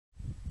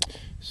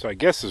So I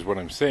guess is what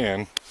I'm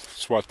saying.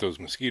 Swat those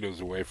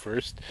mosquitoes away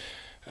first.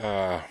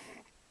 Bear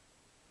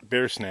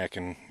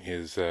snacking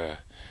is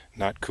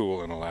not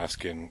cool in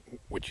Alaska, and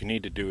what you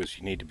need to do is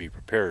you need to be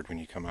prepared when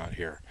you come out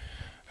here.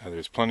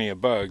 There's plenty of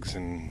bugs,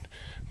 and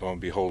lo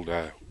and behold,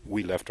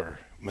 we left our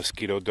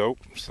mosquito dope,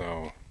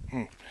 so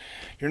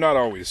you're not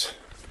always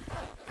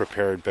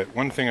prepared. But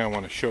one thing I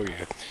want to show you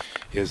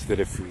is that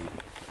if we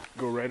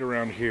go right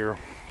around here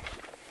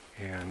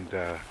and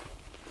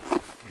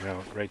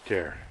right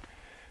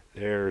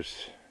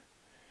there's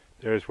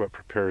what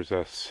prepares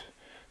us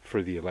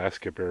for the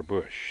Alaska bare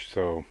bush.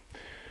 So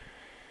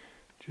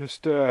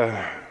just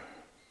hang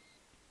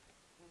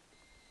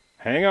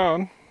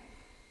on,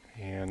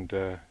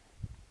 and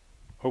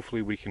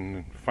hopefully we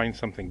can find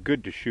something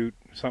good to shoot,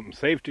 something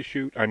safe to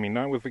shoot. I mean,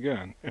 not with the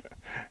gun,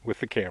 with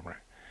the camera.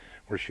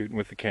 We're shooting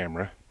with the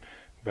camera,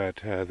 but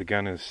the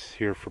gun is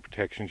here for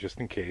protection just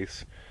in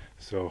case.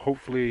 So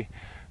hopefully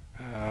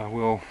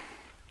we'll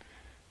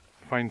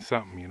find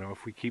something. You know,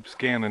 if we keep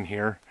scanning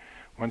here,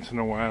 once in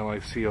a while I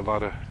see a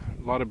lot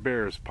of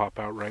bears pop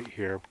out right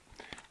here.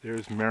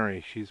 There's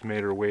Mary. She's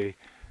made her way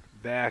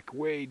back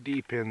way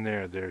deep in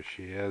there. There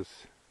she is,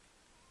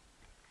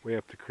 way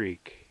up the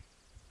creek.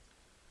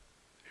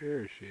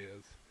 There she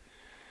is.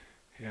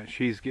 Yeah,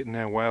 she's getting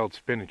that wild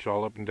spinach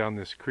all up and down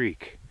this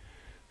creek.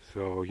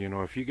 So, you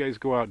know, if you guys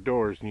go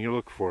outdoors and you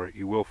look for it,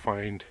 you will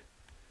find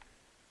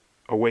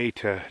a way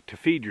to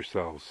feed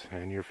yourselves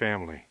and your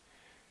family.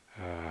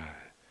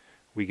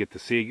 We get the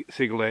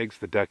seagull eggs,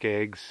 the duck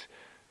eggs,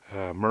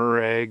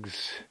 murre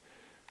eggs,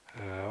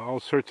 all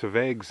sorts of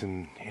eggs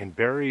and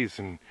berries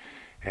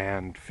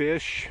and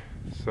fish.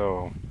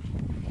 So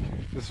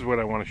this is what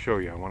I want to show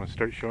you. I want to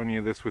start showing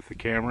you this with the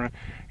camera,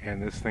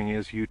 and this thing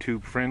is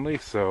YouTube friendly,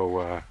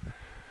 so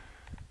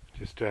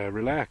just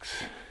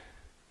relax,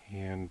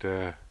 and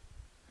we're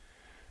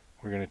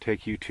going to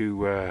take you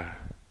to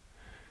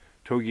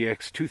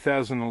Togiak's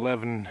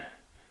 2011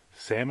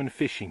 salmon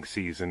fishing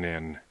season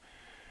in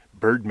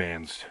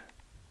Birdman's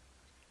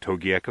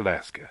Togiak,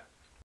 Alaska.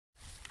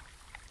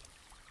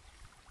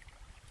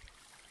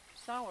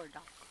 Sour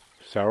duck.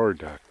 Sour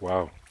duck,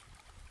 wow.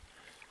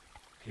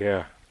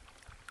 Yeah.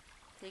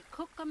 They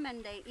cook them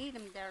and they eat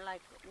them. They're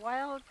like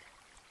wild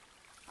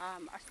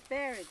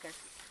asparagus.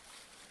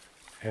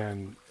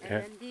 And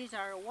then these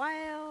are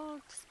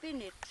wild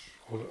spinach.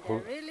 They're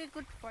really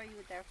good for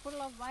you. They're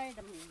full of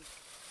vitamins.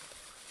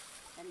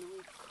 And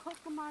we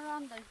cook them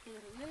around the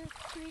little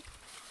creek.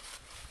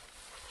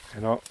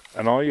 And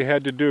all you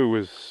had to do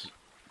was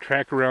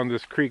track around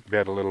this creek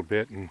bed a little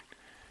bit, and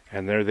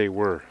there they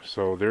were.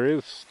 So there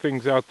is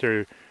things out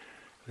there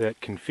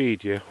that can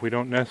feed you. We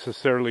don't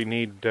necessarily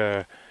need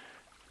to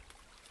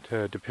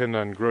depend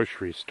on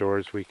grocery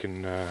stores. We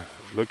can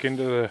look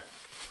into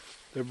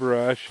the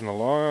brush and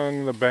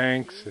along the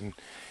banks,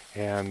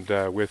 and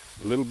with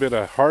a little bit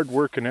of hard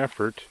work and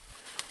effort,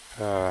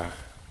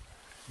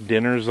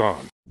 dinner's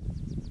on.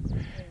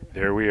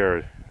 There we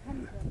are.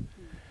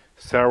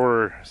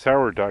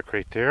 Sour duck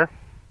right there,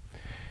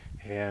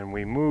 and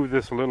we move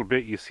this a little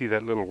bit. You see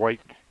that little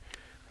white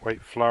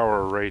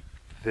flower right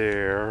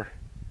there.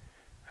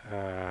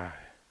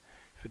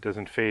 If it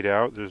doesn't fade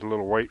out, there's a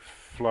little white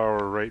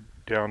flower right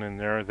down in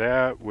there.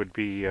 That would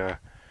be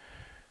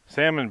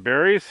salmon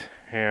berries,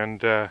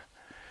 and then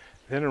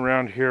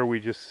around here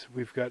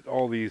we've got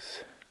all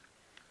these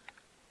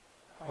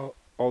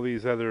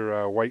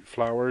other white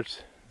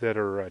flowers that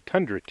are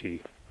tundra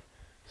tea.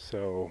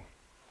 So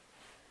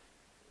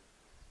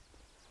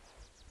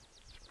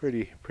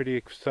pretty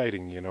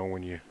exciting, you know,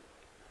 when you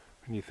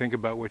think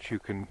about what you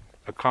can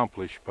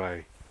accomplish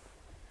by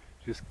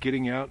just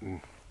getting out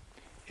and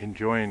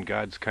enjoying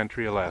God's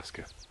country,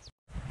 Alaska.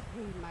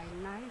 My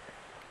knife.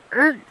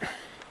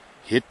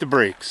 Hit the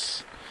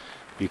brakes,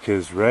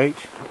 because right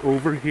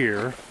over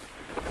here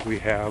we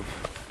have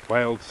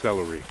wild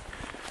celery.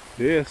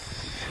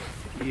 This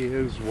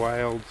is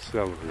wild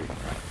celery,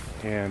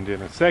 and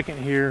in a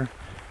second here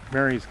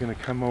Mary's going to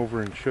come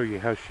over and show you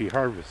how she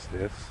harvests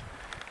this.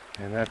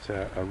 And that's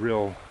a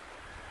real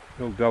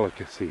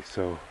delicacy.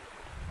 So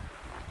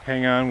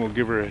hang on, we'll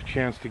give her a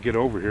chance to get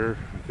over here.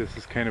 This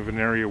is kind of an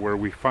area where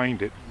we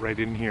find it, right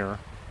in here.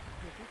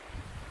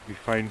 We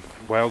find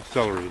wild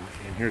celery,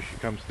 and here she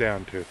comes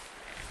down to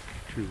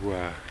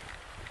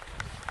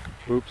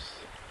oops,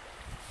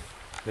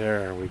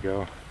 there we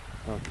go.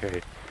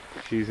 Okay,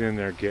 she's in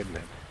there getting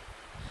it.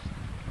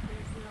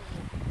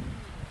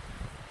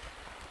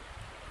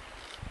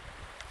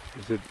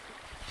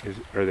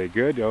 Are they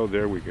good? Oh,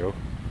 there we go.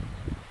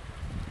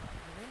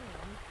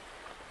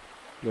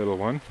 Little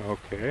one,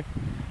 okay.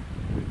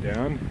 Put it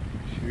down.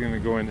 She's going to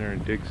go in there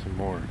and dig some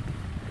more.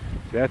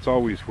 That's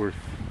always worth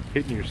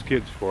hitting your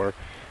skids for.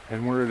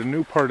 And we're at a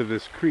new part of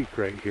this creek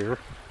right here.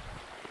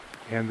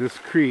 And this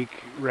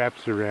creek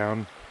wraps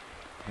around,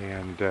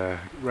 and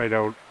right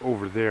out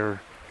over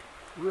there,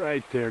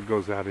 right there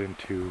goes out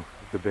into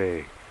the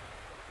bay.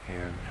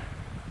 And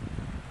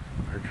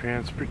our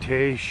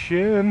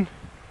transportation,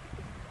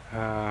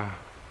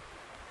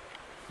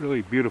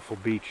 really beautiful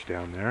beach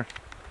down there.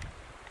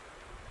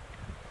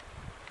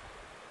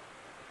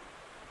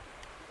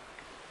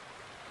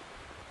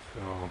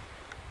 So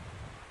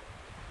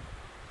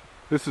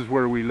this is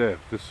where we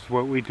live. This is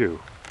what we do.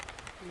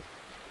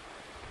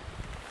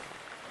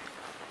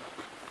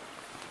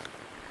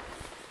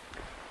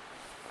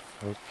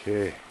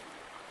 Okay.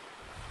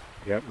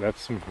 Yep,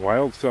 that's some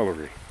wild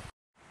celery.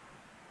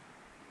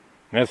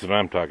 That's what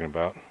I'm talking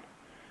about.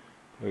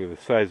 Look at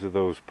the size of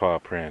those paw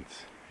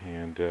prints.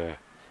 And it's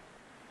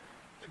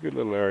a good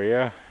little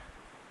area.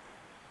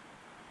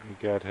 We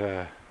got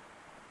a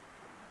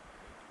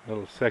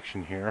little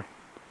section here.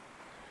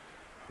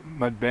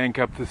 Mud bank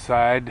up the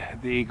side,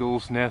 the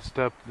eagles nest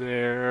up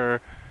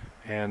there,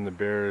 and the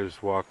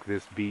bears walk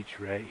this beach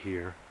right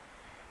here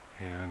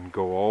and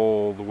go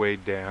all the way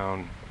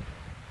down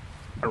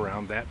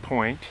around that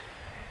point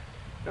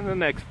and the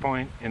next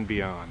point and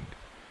beyond.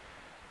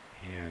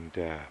 And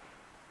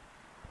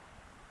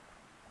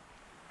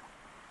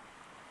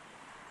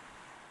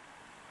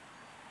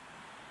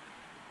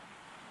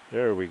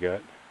there we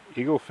got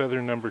eagle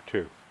feather number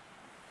 2.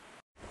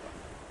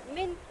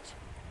 Mint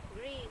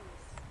greens.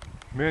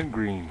 Mint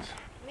greens.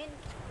 Mint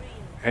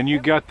greens. And you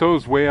got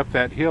those way up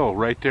that hill,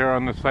 right there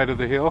on the side of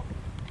the hill?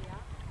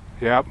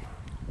 Yeah. Yep.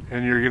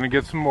 And you're going to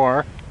get some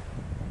more.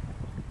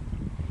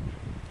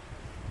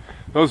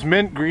 Those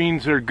mint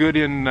greens are good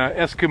in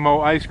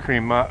Eskimo ice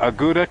cream.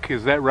 Agudak,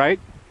 is that right?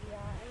 Yeah,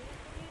 and you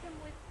can eat them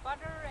with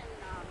butter and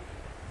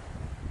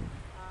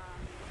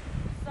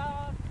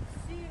salt,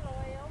 seal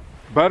oil.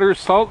 Butter,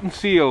 salt, and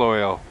seal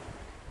oil.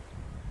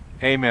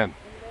 Amen. And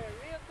they're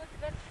real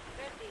good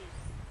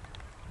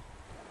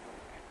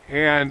veggies.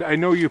 And I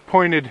know you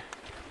pointed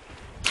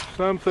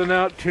something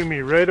out to me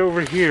right over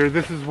here.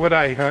 This is what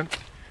I hunt.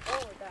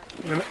 Oh,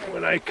 that's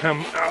When I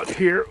come out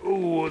here,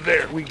 ooh,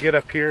 there, we get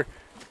up here.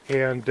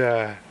 And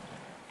there's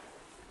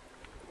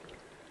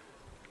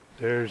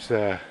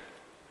where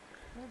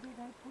did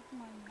I put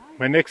my knife?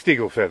 my next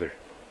eagle feather.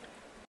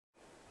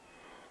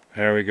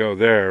 There we go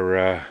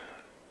there.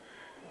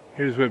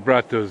 Here's what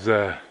brought those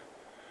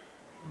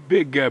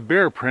big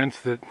bear prints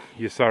that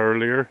you saw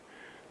earlier.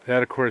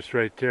 That, of course,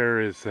 right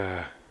there is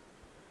a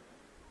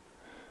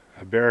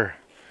bear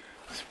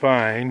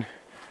spine.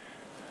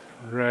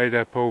 Right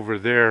up over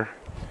there,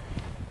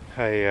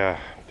 I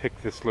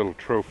picked this little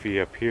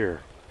trophy up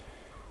here.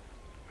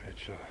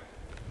 Which,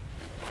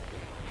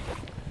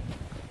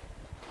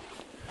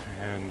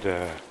 and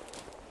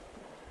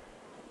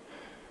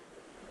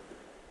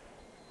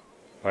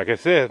like I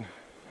said,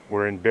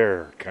 we're in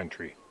bear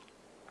country.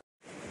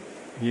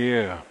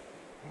 Yeah,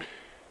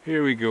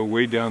 here we go,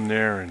 way down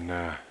there,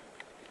 and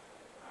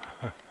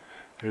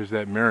there's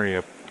that Mary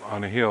up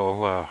on a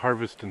hill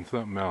harvesting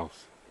something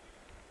else.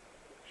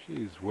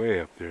 She's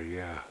way up there,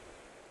 yeah.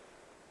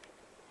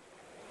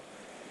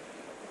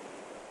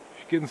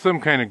 She's getting some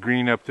kind of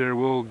green up there.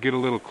 We'll get a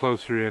little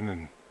closer in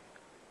and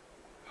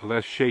a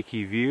less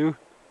shaky view,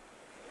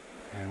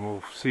 and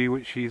we'll see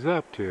what she's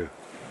up to.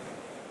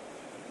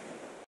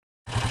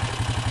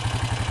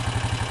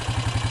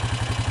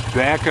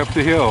 Back up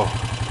the hill.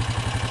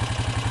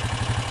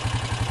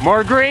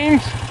 More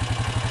greens.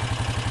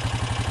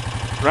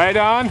 Right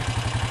on.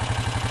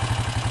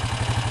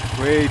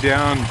 Way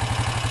down.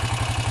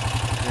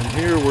 And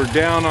here we're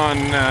down on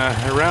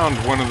around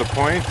one of the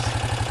points.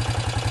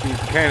 You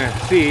can kind of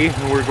see,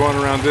 and we're going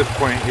around this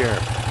point here.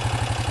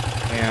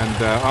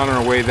 And on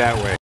our way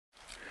that way.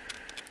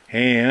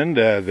 And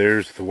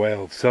there's the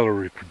wild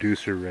celery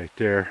producer right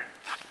there.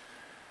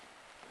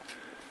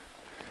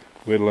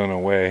 Whittling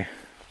away.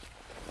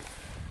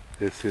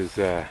 This is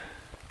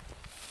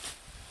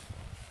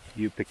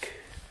Yupik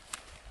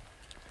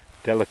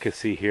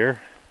delicacy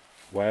here,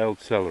 wild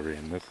celery,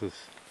 and this is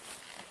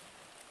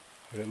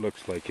what it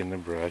looks like in the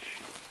brush.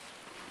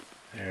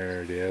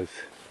 There it is.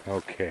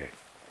 Okay,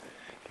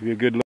 give you a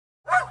good look.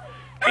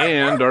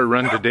 And our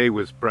run today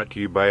was brought to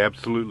you by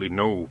absolutely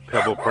no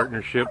Pebble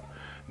partnership,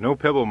 no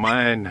Pebble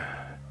mine.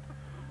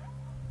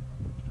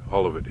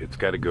 All of it. It's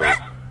got to go.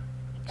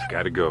 It's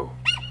got to go.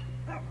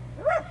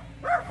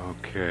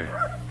 Okay.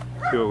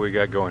 See what we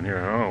got going here.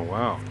 Oh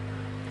wow,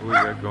 what we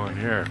got going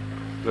here?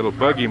 Little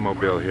buggy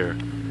mobile here.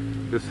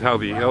 This is how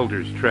the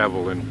elders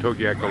travel in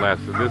Togiak,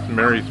 Alaska. This is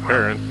Mary's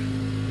parents,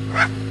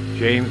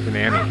 James and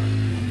Annie.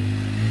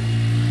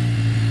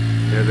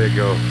 There they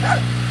go.